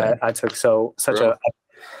 That's why I took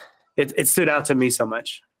it stood out to me so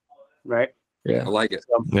much, right? Yeah, I like it.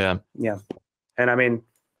 So, yeah, and I mean,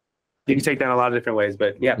 you can take that in a lot of different ways,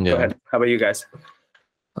 but go ahead. How about you guys?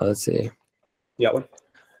 Let's see.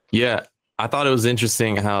 Yeah, I thought it was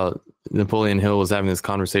interesting how Napoleon Hill was having this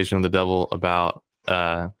conversation with the devil about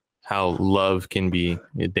how love can be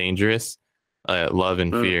dangerous, love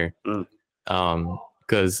and fear.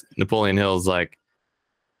 Because Napoleon Hill's like,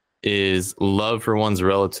 is love for one's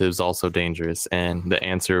relatives also dangerous? And the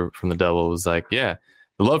answer from the devil was like, yeah,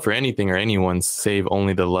 the love for anything or anyone, save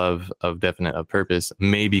only the love of definite purpose,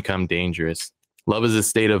 may become dangerous. Love is a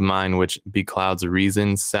state of mind which beclouds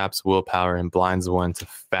reason, saps willpower, and blinds one to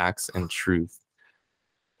facts and truth.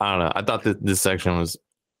 I don't know. I thought that this section was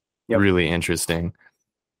really interesting.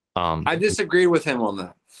 I disagreed with him on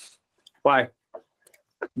that. Why?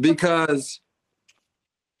 Because,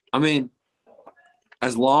 I mean,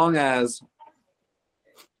 as long as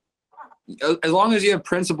you have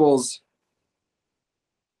principles,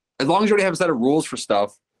 as long as you already have a set of rules for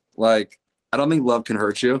stuff, like, I don't think love can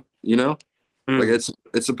hurt you, you know? Like it's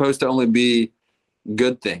supposed to only be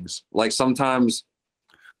good things. Like sometimes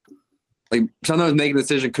making a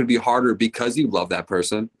decision could be harder because you love that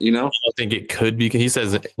person, you know? I don't think it could be. He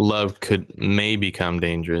says love may become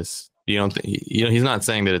dangerous. You don't think, he's not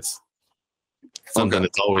saying that it's something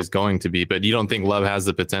that's always going to be, but you don't think love has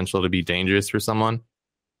the potential to be dangerous for someone?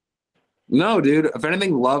 No, dude. If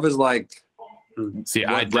anything, love is like, see,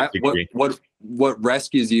 I disagree. What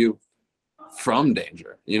rescues you from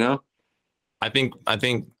danger, you know? I think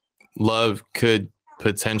love could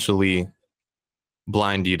potentially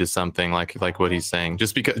blind you to something like what he's saying.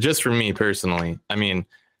 Just for me personally, I mean,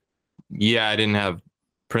 yeah, I didn't have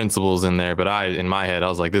principles in there, but in my head, I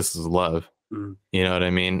was like, this is love. You know what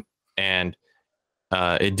I mean? And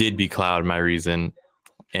it did becloud my reason,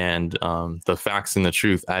 and the facts and the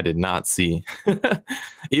truth I did not see.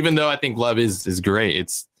 Even though I think love is great.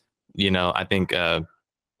 It's, I think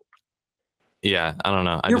yeah, I don't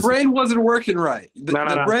know. Your brain wasn't working right.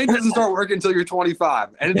 The brain doesn't start working until you're 25.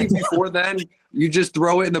 Anything before then, you just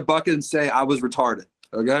throw it in the bucket and say, I was retarded.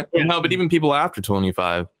 Okay? No, but even people after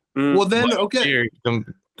 25. Well, then, okay.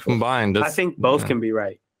 Combined. I think both can be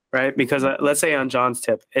right? Because let's say on John's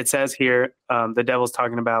tip, it says here, the devil's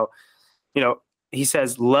talking about, he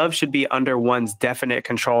says love should be under one's definite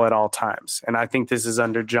control at all times. And I think this is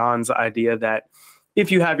under John's idea that if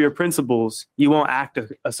you have your principles, you won't act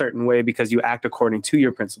a certain way because you act according to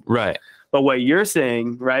your principles. Right. But what you're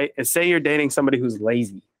saying, right, is say you're dating somebody who's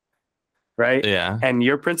lazy, right? Yeah. And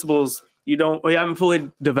your principles, you haven't fully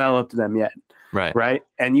developed them yet. Right. Right.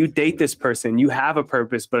 And you date this person, you have a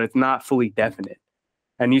purpose, but it's not fully definite.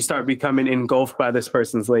 And you start becoming engulfed by this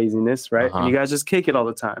person's laziness, right? And you guys just kick it all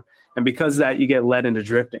the time. And because of that, you get led into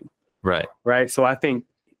drifting. Right. Right. So I think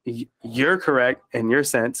you're correct in your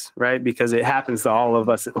sense, right? Because it happens to all of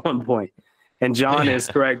us at one point. And John is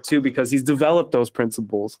correct too, because he's developed those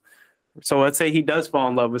principles. So let's say he does fall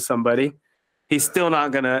in love with somebody. He's still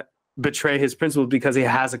not going to betray his principles because he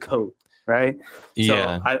has a code, right?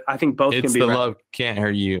 Yeah. So I think both can be the right. love can't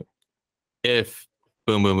hurt you if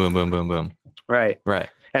boom, boom, boom, boom, boom, boom. Right. Right.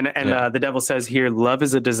 And the devil says here, love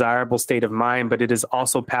is a desirable state of mind, but it is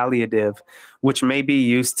also palliative, which may be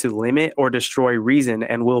used to limit or destroy reason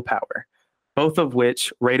and willpower, both of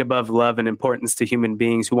which rate above love in importance to human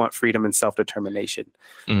beings who want freedom and self-determination.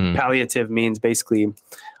 Palliative means basically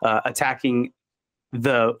attacking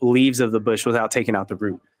the leaves of the bush without taking out the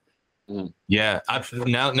root. Yeah.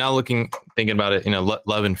 Now thinking about it,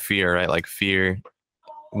 love and fear, right? Like fear.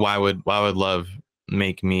 Why would love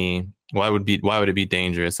make me? Why would it be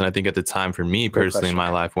dangerous? And I think at the time for me personally in my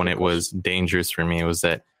life, when it was dangerous for me, it was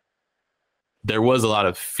that there was a lot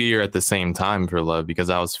of fear at the same time for love, because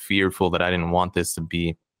I was fearful that I didn't want this to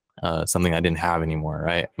be something I didn't have anymore.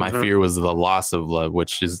 Right. My fear was the loss of love,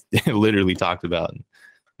 which is literally talked about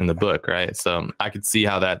in the book. Right. So I could see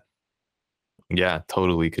how that,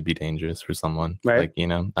 totally could be dangerous for someone. Right. Like,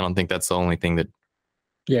 I don't think that's the only thing that.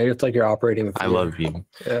 Yeah, it's like you're operating with fear. I love you.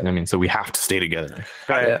 Yeah. I mean, so we have to stay together.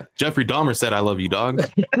 Right. Jeffrey Dahmer said, "I love you, dog."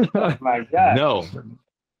 My God. No.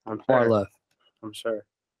 I'm Far sure. left. I'm sure.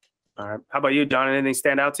 All right. How about you, John? Anything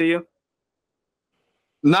stand out to you?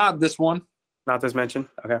 Not this one. Not this mention.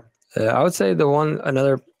 Okay. I would say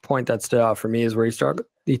another point that stood out for me is where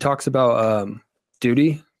he talks about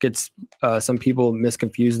duty. Gets some people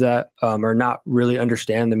misconfuse that or not really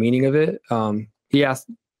understand the meaning of it. He asked,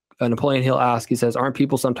 Napoleon Hill asked, he says, aren't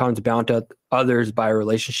people sometimes bound to others by a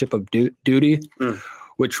relationship of duty,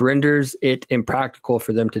 which renders it impractical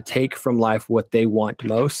for them to take from life what they want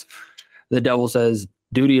most? The devil says,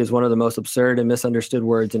 duty is one of the most absurd and misunderstood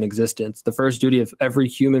words in existence. The first duty of every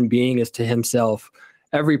human being is to himself.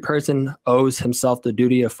 Every person owes himself the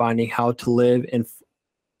duty of finding how to live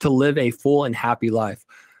a full and happy life.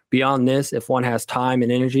 Beyond this, if one has time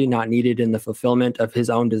and energy not needed in the fulfillment of his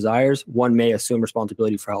own desires, one may assume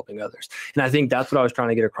responsibility for helping others. And I think that's what I was trying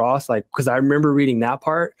to get across. Like, because I remember reading that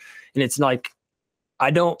part, and it's like,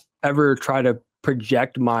 I don't ever try to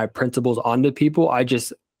project my principles onto people.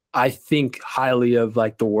 I think highly of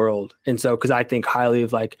like the world. And so, because I think highly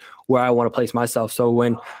of like where I want to place myself. So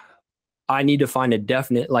when I need to find a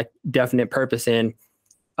definite purpose in,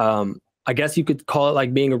 I guess you could call it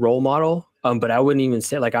like being a role model. But I wouldn't even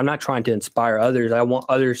say, like, I'm not trying to inspire others. I want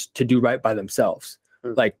others to do right by themselves.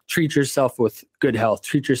 Like, treat yourself with good health,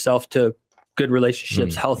 treat yourself to good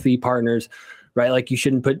relationships, healthy partners, right? Like, you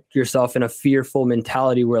shouldn't put yourself in a fearful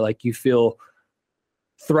mentality where like you feel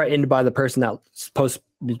threatened by the person that's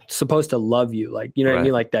supposed to love you. Like, you know what I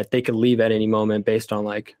mean? Like that they could leave at any moment based on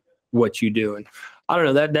like what you do. And I don't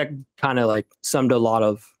know, that kind of like summed a lot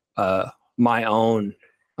of my own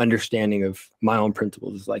understanding of my own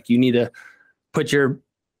principles. Like, you need to put your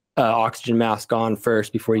oxygen mask on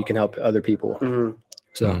first before you can help other people.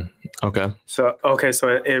 So okay. So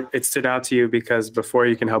it stood out to you because before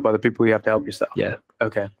you can help other people, you have to help yourself. Yeah.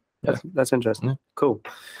 Okay. That's interesting. Cool.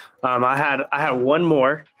 I had one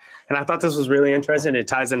more, and I thought this was really interesting. It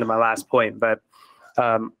ties into my last point, but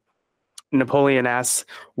Napoleon asks,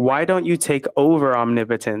 why don't you take over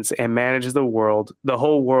omnipotence and manage the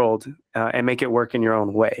whole world, and make it work in your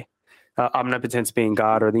own way? Omnipotence being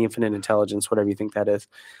God or the infinite intelligence, whatever you think that is.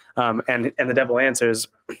 And the devil answers,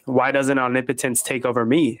 why doesn't omnipotence take over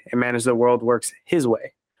me and manage the world works his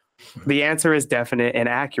way? The answer is definite and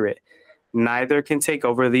accurate. Neither can take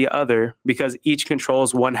over the other because each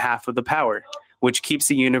controls one half of the power, which keeps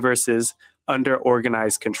the universes under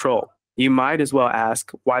organized control. You might as well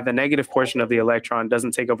ask why the negative portion of the electron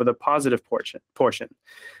doesn't take over the positive portion.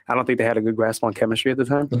 I don't think they had a good grasp on chemistry at the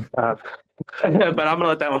time, but I'm going to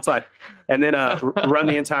let that one slide. And then run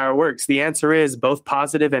the entire works. The answer is both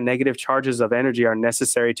positive and negative charges of energy are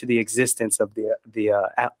necessary to the existence of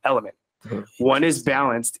the element. One is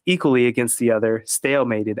balanced equally against the other,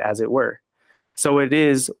 stalemated as it were. So it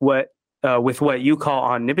is with what you call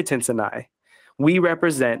omnipotence and I. We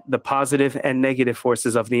represent the positive and negative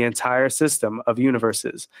forces of the entire system of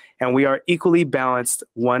universes, and we are equally balanced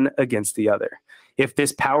one against the other. If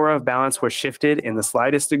this power of balance were shifted in the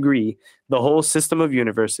slightest degree, the whole system of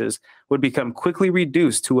universes would become quickly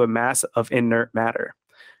reduced to a mass of inert matter.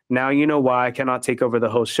 Now you know why I cannot take over the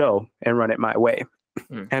whole show and run it my way.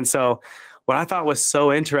 And so what I thought was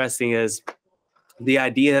so interesting is the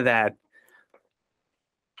idea that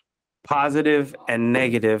positive and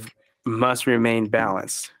negative must remain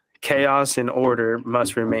balanced. Chaos and order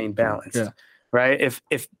must remain balanced. Yeah. Right? If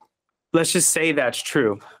let's just say that's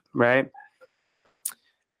true, right?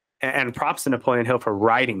 And props to Napoleon Hill for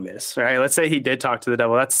writing this, right? Let's say he did talk to the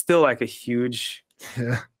devil. That's still like a huge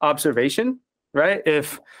observation, right?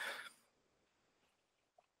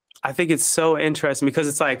 I think it's so interesting because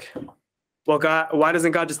it's like, well, God, why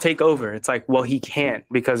doesn't God just take over? It's like, well, he can't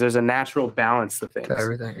because there's a natural balance to things.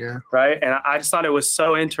 Everything, yeah. Right. And I just thought it was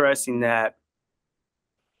so interesting that,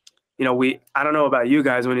 you know, I don't know about you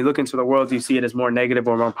guys, when you look into the world, do you see it as more negative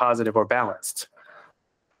or more positive or balanced?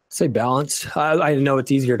 Say balanced. I know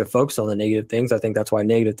it's easier to focus on the negative things. I think that's why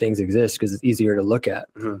negative things exist, because it's easier to look at.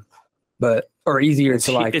 Or easier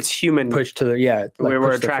to like, it's human push to the, like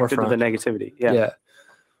we're attracted to the negativity. Yeah.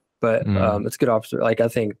 But it's good opposite. Like, I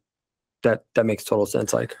think that makes total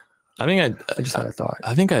sense. Like, I just had a thought.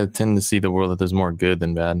 I think I tend to see the world that there's more good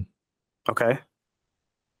than bad. Okay.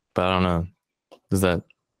 But I don't know.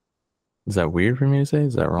 Is that weird for me to say?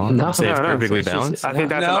 Is that wrong? No, say it's perfectly balanced. I think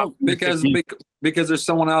that's because there's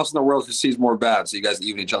someone else in the world who sees more bad, so you guys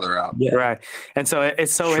even each other out. Yeah. Right. And so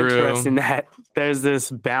it's so interesting that there's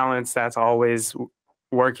this balance that's always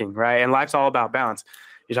working, right? And life's all about balance.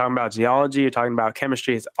 You're talking about geology, you're talking about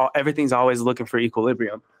chemistry. Everything's always looking for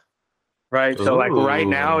equilibrium. Right. So like right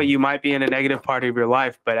now you might be in a negative part of your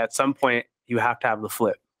life, but at some point you have to have the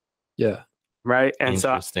flip. Yeah. right? And so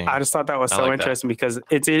Interesting. I just thought that was I so like that. interesting because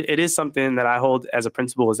it is something that I hold as a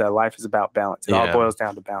principle, is that life is about balance. It all Yeah. boils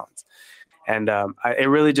down to balance. And it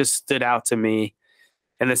really just stood out to me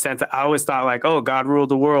in the sense that I always thought like, oh, God ruled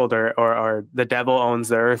the world, or the devil owns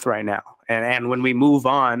the earth right now. And when we move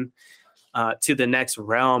on to the next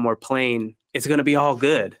realm or plane, it's going to be all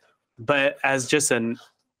good. But as just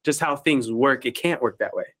how things work, it can't work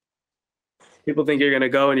that way. People think you're going to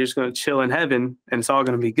go and you're just going to chill in heaven and it's all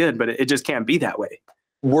going to be good, but it just can't be that way.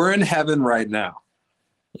 We're in heaven right now.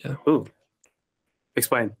 Ooh,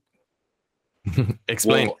 explain.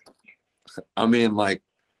 Explain. Well, I mean, like,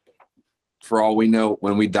 for all we know,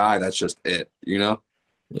 when we die, that's just it, you know?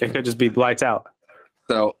 It could just be lights out.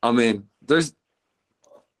 So, I mean,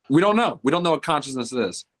 we don't know. We don't know what consciousness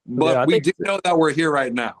is, but Yeah, I we think- do know that we're here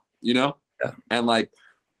right now, you know? Yeah. And like,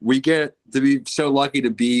 we get to be so lucky to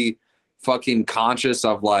be fucking conscious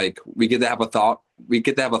of, like, we get to have a thought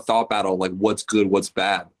battle, like what's good, what's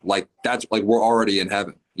bad. Like, that's like, we're already in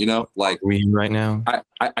heaven, you know? Like, We right now.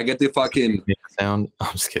 I get to fucking, Sound.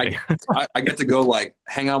 I'm just kidding. I get to go like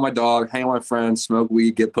hang out with my dog, hang out with my friends, smoke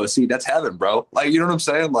weed, get pussy. That's heaven, bro. Like, you know what I'm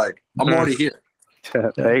saying? Like, I'm already here.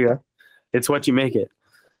 There you go. It's what you make it.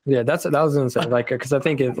 Yeah, that was gonna say, like, because I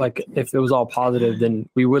think if it was all positive, then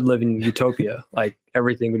we would live in utopia. Like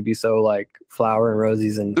everything would be so like flower and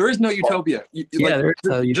roses and There is no utopia. yeah, there's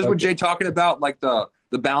no Just what utopia. Jay talking about, like the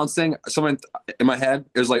balance thing. Someone in my head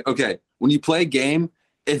is like, okay, when you play a game,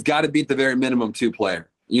 it's got to be at the very minimum 2-player.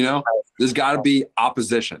 You know, there's got to be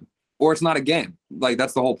opposition, or it's not a game. Like,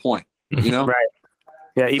 that's the whole point. You know, Right.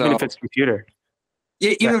 Yeah, even So- if it's computer.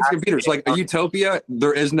 yeah, even There if it's has to computers, be like a utopia,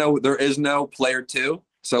 there is no player 2.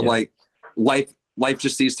 So Yeah. like, life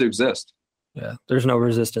just ceases to exist. Yeah, there's no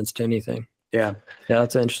resistance to anything. Yeah. Yeah,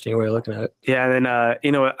 that's an interesting way of looking at it. Yeah. And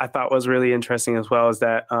then, what I thought was really interesting as well is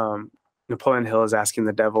that Napoleon Hill is asking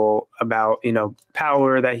the devil about,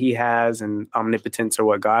 power that he has and omnipotence, or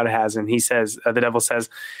what God has. And he says, the devil says,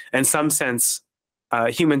 in some sense,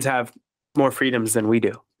 humans have more freedoms than we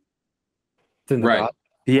do. Then the Right. God-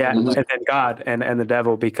 Yeah. Mhm. And then God and the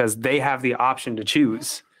devil, because they have the option to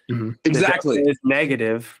choose. Exactly. The devil is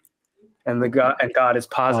negative, and God is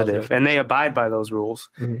positive, and they abide by those rules.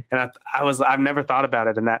 Mhm. And I've never thought about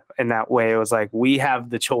it in that way. It was like, we have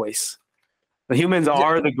the choice. The humans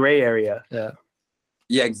are the gray area.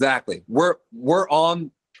 Yeah, exactly. We're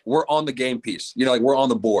on the game piece. You know, like, we're on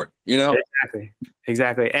the board. You know.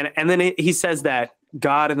 Exactly. And then he says that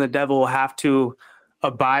God and the devil have to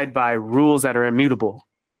abide by rules that are immutable,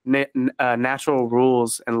 natural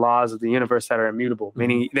rules and laws of the universe that are immutable,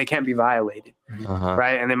 meaning they can't be violated. Uh-huh.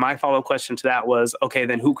 Right. And then my follow-up question to that was, okay,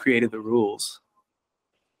 then who created the rules?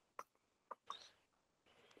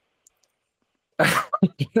 I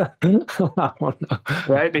don't know.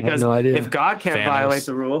 Right? Because no idea. if God can't Thanos. violate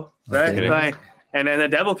the rule, right? kidding. Like, and then the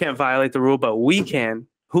devil can't violate the rule, but we can.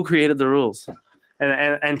 Who created the rules?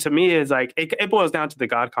 And to me, it's like it boils down to the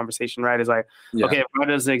God conversation, right? It's like, Yeah. okay, if God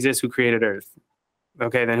doesn't exist, who created Earth?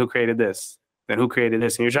 Okay, then who created this? Then who created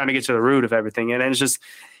this? And you're trying to get to the root of everything, and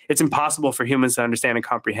it's impossible for humans to understand and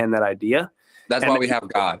comprehend that idea. That's And- why we have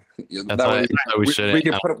God. That's why we shouldn't.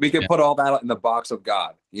 We can put all that in the box of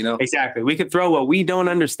God. You know. Exactly. We could throw what we don't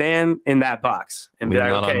understand in that box and be Lean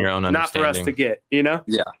like, not on okay, your own not for us to understanding. get,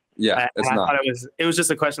 Yeah, it's I not. thought it was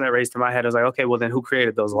just a question that raised to my head. I was like, okay, well then who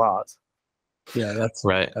created those laws? Yeah, that's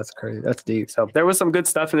Right. that's crazy. That's deep. So there was some good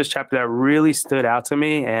stuff in this chapter that really stood out to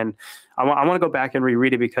me, and I want to go back and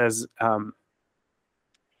reread it because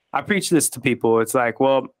I preach this to people. It's like,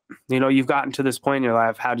 well, you've gotten to this point in your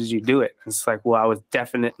life. How did you do it? It's like, well, I was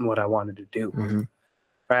definite in what I wanted to do. Mhm.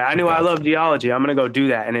 Right? I knew I loved geology. I'm going to go do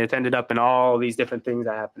that, and it ended up in all these different things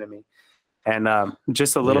that happened to me. And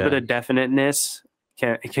just a little Yeah. bit of definiteness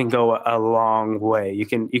can go a long way. You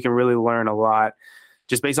can really learn a lot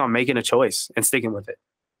just based on making a choice and sticking with it.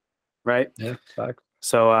 Right? Yeah, fact.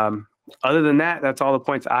 So other than that, that's all the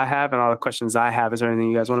points I have and all the questions I have. Is there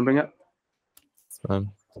anything you guys want to bring up? That's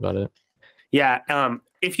about it. Yeah.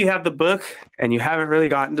 If you have the book and you haven't really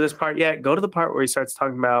gotten to this part yet, go to the part where he starts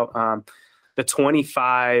talking about the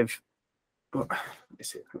 25. Let me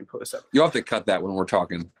see. Let me pull this up. You have to cut that when we're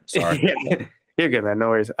talking. Sorry. Yeah, you're good, man. No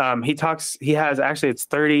worries. He has actually, it's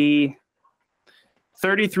 33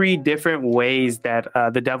 different ways that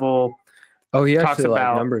the devil. Oh, he Talks actually like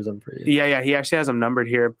about- numbers them for you. Yeah. He actually has them numbered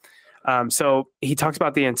here. So he talks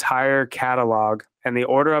about the entire catalog and the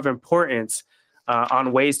order of importance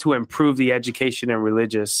on ways to improve the education and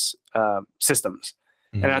religious systems.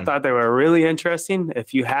 And I Mhm. thought they were really interesting.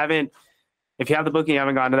 If you have the book and you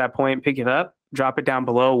haven't gotten to that point, pick it up, drop it down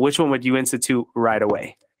below. Which one would you institute right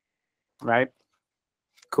away? Right?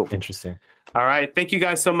 Cool. Interesting. All right. Thank you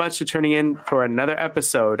guys so much for tuning in for another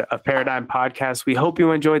episode of Paradigm Podcast. We hope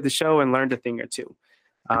you enjoyed the show and learned a thing or two.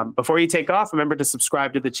 Before you take off, remember to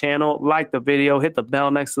subscribe to the channel, like the video, hit the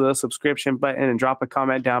bell next to the subscription button, and drop a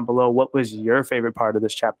comment down below. What was your favorite part of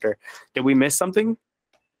this chapter? Did we miss something?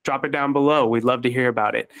 Drop it down below. We'd love to hear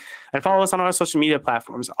about it. And follow us on our social media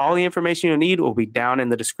platforms. All the information you'll need will be down in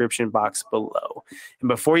the description box below. And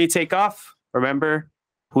before you take off, remember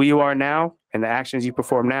who you are now and the actions you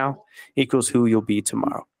perform now equals who you'll be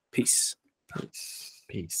tomorrow. Peace.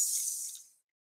 Peace.